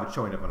a private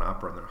showing of an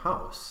opera in their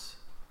house.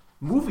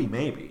 Movie,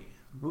 maybe.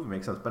 Movie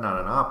makes sense, but not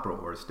an opera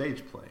or a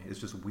stage play. It's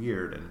just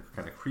weird and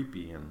kind of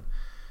creepy, and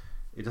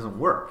it doesn't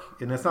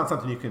work. And it's not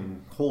something you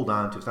can hold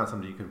on to. It's not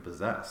something you can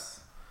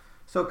possess.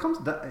 So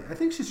I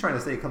think she's trying to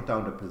say it comes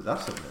down to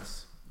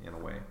possessiveness. in a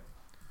way.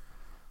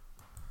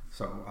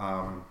 So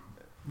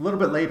a little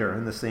bit later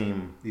in these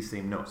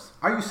same notes.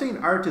 Are you saying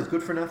art is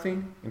good for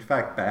nothing? In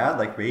fact, bad,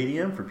 like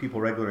radium, for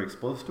people regularly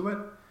exposed to it?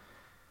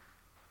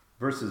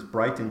 Versus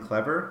bright and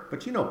clever?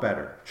 But you know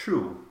better.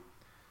 True.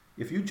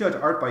 If you judge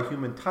art by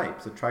human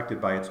types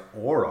attracted by its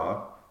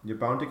aura, you're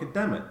bound to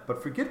condemn it.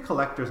 But forget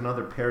collectors and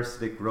other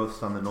parasitic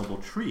growths on the noble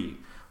tree.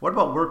 What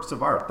about works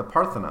of art, the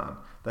Parthenon,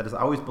 that has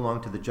always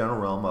belonged to the general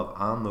realm of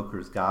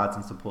onlookers, gods,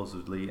 and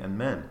supposedly and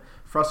men?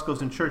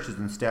 Frescoes in churches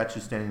and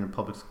statues standing in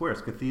public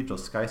squares,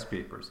 cathedrals,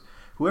 skyscrapers.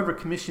 Whoever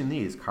commissioned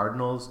these,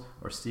 cardinals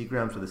or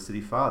Seagrams or the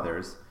city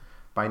fathers,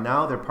 by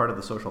now they're part of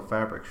the social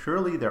fabric.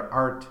 Surely they're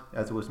art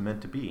as it was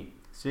meant to be.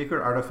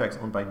 Sacred artifacts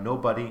owned by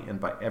nobody and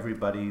by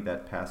everybody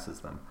that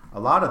passes them. A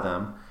lot of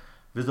them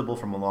visible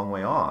from a long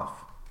way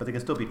off, but they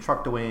can still be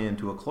trucked away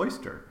into a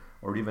cloister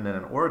or even in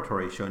an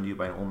oratory shown to you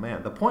by an old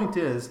man. The point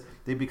is,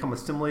 they become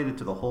assimilated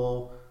to the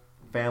whole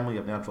family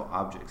of natural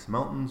objects.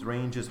 Mountains,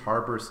 ranges,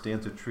 harbors,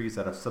 stands of trees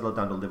that have settled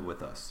down to live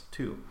with us,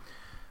 too.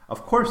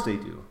 Of course they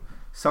do.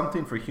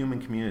 Something for human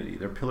community,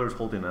 their pillars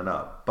holding it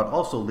up, but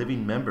also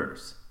living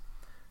members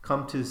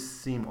come to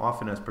seem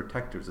often as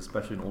protectors,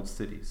 especially in old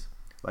cities,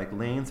 like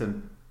lanes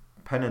and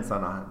pennants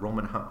on a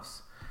Roman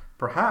house.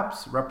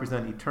 Perhaps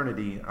represent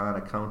eternity on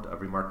account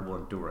of remarkable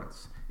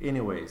endurance.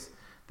 Anyways,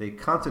 they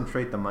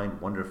concentrate the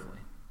mind wonderfully.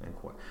 End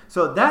quote.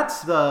 So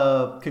that's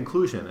the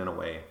conclusion, in a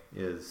way,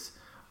 is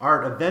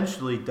art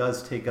eventually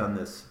does take on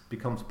this,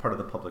 becomes part of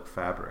the public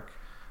fabric,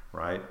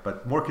 right?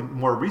 But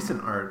more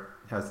recent art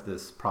has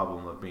this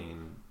problem of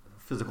being a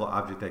physical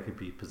object that could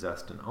be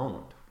possessed and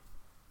owned.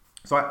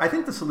 So I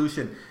think the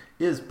solution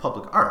is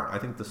public art. I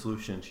think the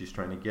solution she's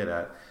trying to get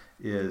at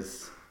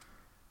is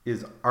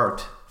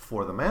art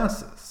for the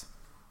masses.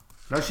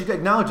 Now, she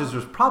acknowledges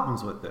there's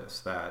problems with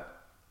this, that,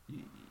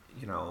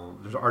 you know,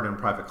 there's art in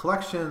private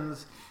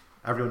collections,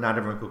 not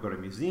everyone could go to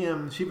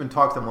museums. She even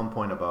talks at one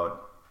point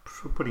about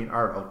putting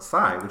art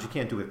outside, which you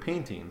can't do with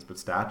paintings, but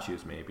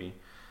statues maybe,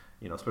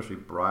 you know, especially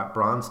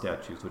bronze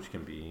statues, which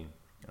can be,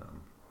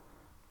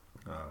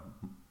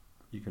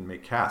 you can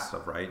make casts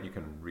of, right? You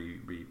can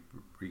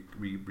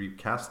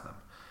recast them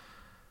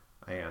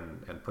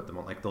and put them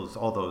on, like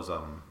all those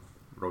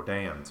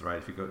Rodins, right?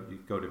 If you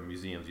go to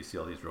museums, you see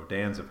all these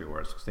Rodins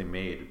everywhere because they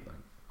made like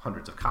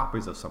hundreds of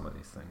copies of some of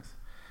these things.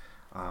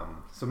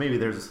 So maybe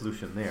there's a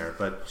solution there,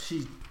 but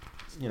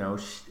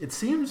it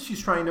seems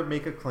she's trying to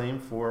make a claim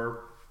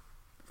for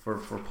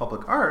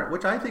public art,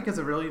 which I think is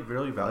a really,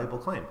 really valuable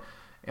claim.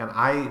 And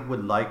I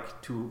would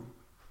like to,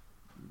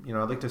 I'd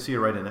like to see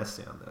her write an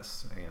essay on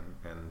this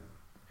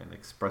and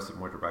express it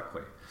more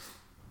directly.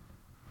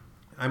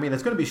 I mean,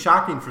 it's going to be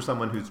shocking for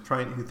someone who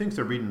thinks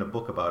they're reading a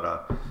book about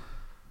a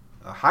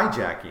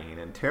hijacking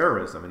and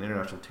terrorism and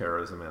international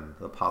terrorism and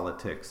the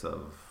politics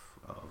of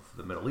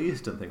the Middle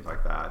East and things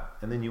like that.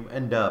 And then you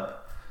end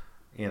up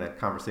in a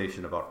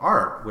conversation about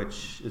art,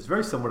 which is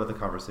very similar to the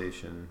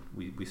conversation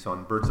we saw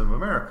in Birds of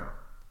America,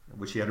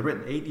 which he had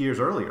written 8 years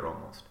earlier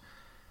almost.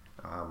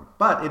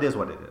 But it is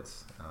what it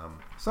is.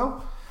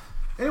 So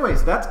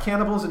anyways, that's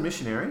Cannibals and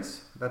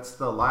Missionaries. That's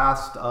the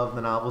last of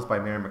the novels by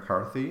Mary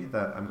McCarthy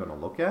that I'm going to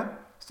look at.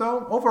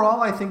 So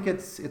overall, I think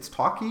it's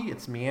talky,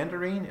 it's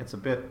meandering, it's a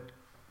bit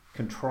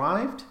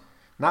contrived,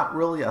 not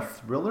really a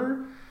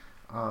thriller.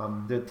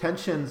 The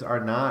tensions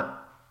are not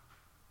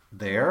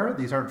there.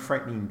 These aren't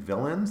frightening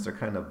villains. They're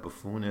kind of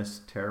buffoonish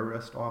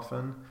terrorists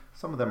often.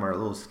 Some of them are a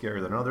little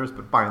scarier than others,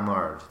 but by and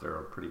large, they're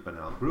a pretty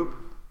banal group.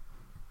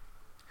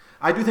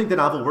 I do think the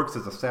novel works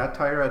as a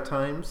satire at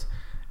times,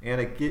 and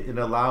it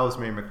allows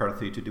Mary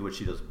McCarthy to do what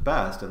she does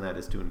best, and that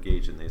is to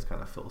engage in these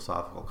kind of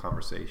philosophical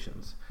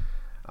conversations.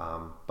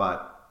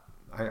 But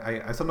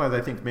I sometimes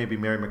I think maybe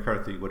Mary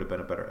McCarthy would have been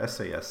a better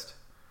essayist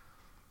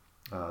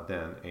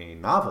than a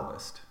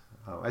novelist.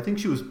 I think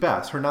she was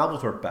best. Her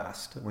novels were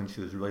best when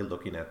she was really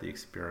looking at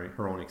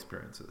her own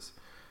experiences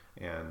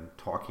and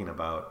talking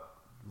about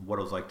what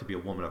it was like to be a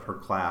woman of her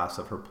class,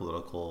 of her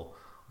political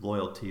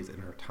loyalties in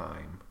her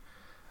time.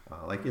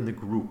 Like in The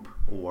Group,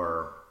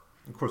 or,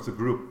 of course, The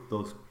Group,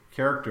 those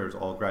characters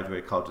all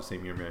graduated college the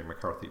same year Mary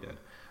McCarthy did.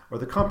 Or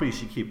The Company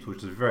She Keeps,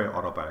 which is very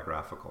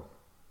autobiographical.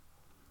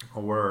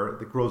 Or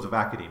The Groves of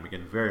Academe,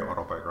 again, very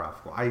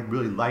autobiographical. I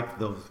really like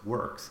those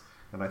works,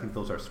 and I think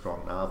those are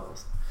strong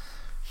novels.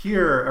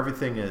 Here,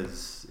 everything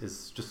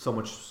is just so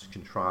much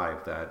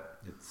contrived that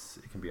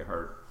it can be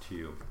hard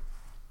to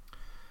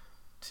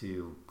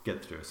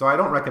get through. So I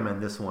don't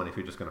recommend this one if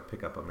you're just going to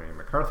pick up a Mary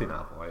McCarthy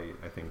novel.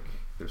 I think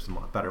there's some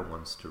better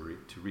ones to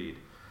read.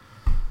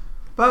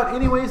 But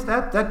anyways,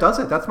 that does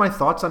it. That's my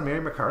thoughts on Mary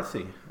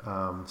McCarthy.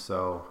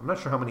 So I'm not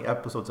sure how many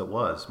episodes it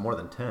was. More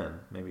than 10,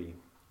 maybe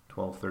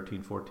 12,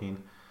 13,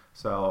 14.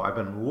 So I've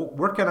been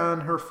working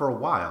on her for a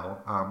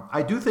while.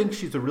 I do think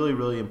she's a really,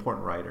 really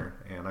important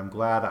writer, and I'm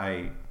glad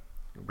I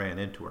ran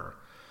into her.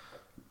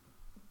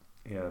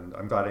 And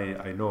I'm glad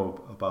I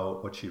know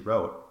about what she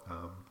wrote.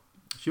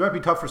 She might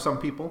be tough for some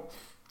people,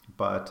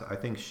 but I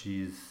think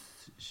she's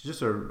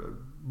just a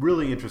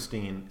really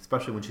interesting,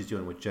 especially when she's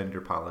dealing with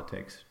gender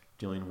politics,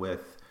 dealing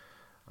with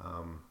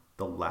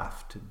the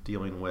left,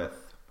 dealing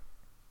with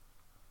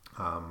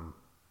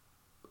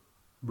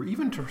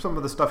Even to some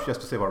of the stuff she has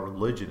to say about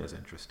religion is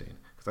interesting,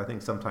 because I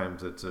think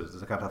sometimes it's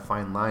got a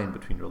fine line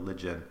between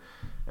religion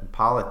and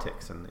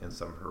politics in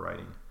some of her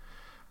writing.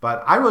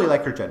 But I really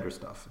like her gender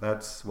stuff.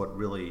 That's what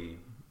really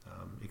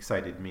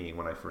excited me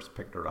when I first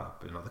picked her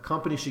up. The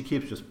company she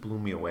keeps just blew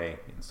me away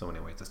in so many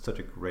ways. It's such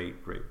a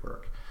great, great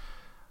work.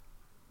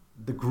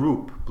 The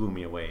group blew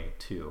me away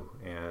too.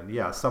 And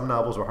yeah, some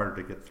novels were harder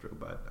to get through,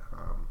 but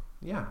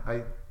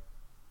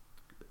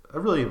a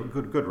really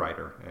good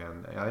writer,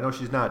 and I know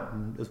she's not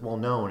as well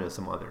known as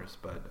some others,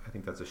 but I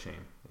think that's a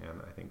shame,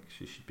 and I think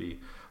she should be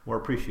more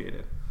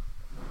appreciated.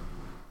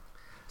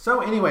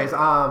 So anyways,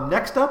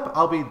 next up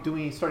I'll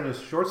be starting a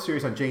short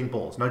series on Jane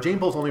Bowles. Now Jane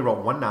Bowles only wrote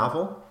one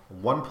novel,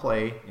 one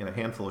play, and a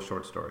handful of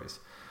short stories.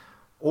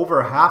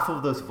 Over half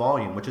of this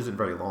volume, which isn't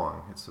very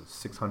long, it's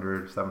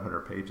 600,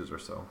 700 pages or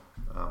so.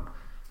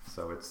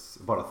 So it's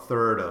about a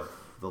third of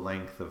the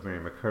length of Mary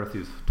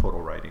McCarthy's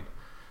total writing.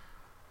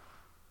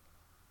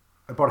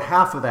 About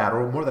half of that,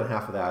 or more than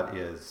half of that,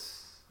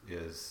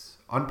 is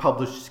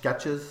unpublished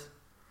sketches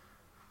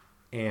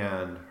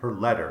and her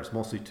letters,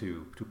 mostly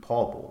to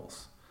Paul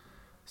Bowles.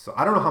 So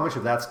I don't know how much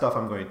of that stuff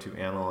I'm going to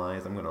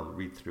analyze. I'm going to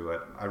read through it.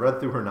 I read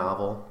through her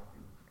novel,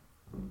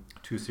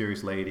 Two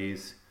Serious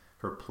Ladies,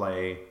 her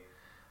play,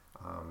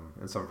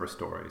 and some of her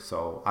stories.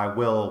 So I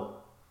will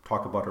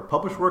talk about her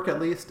published work at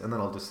least, and then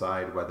I'll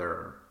decide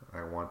whether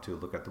I want to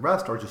look at the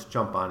rest or just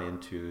jump on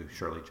into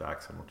Shirley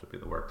Jackson, which will be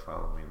the work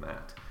following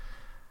that.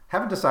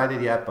 Haven't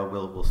decided yet, but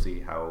we'll see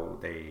how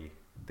they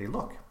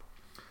look.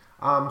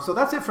 So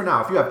that's it for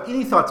now. If you have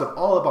any thoughts at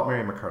all about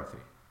Mary McCarthy,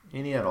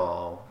 any at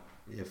all,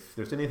 if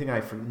there's anything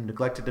I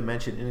neglected to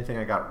mention, anything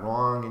I got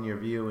wrong in your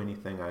view,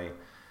 anything I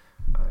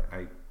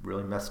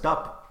really messed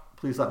up,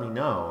 please let me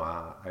know.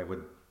 I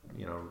would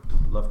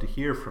love to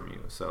hear from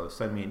you. So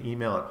send me an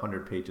email at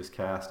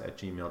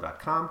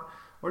 100pagescast@gmail.com,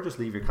 or just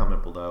leave your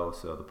comment below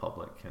so the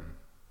public can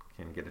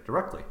get it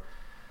directly.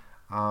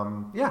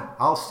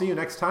 I'll see you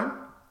next time.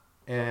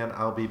 And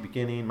I'll be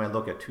beginning my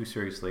look at Two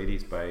Serious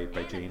Ladies by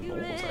Jane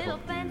Bowles. I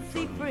hope you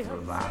join me for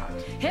that.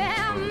 Yeah,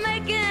 I'm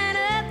making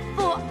up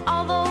for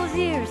all those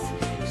years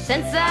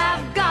since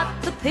I've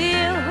got the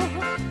pill.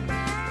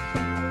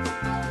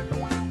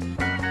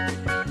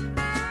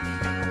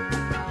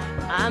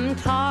 I'm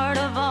tired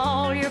of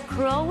all your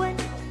crowing,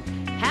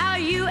 how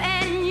you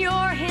and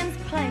your hens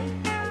play,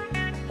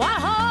 while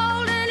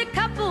holding a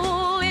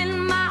couple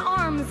in my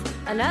arms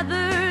and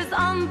others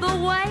on the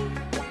way.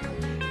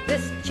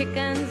 This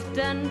chicken's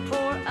done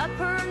tore up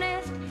her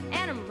nest,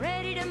 and I'm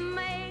ready to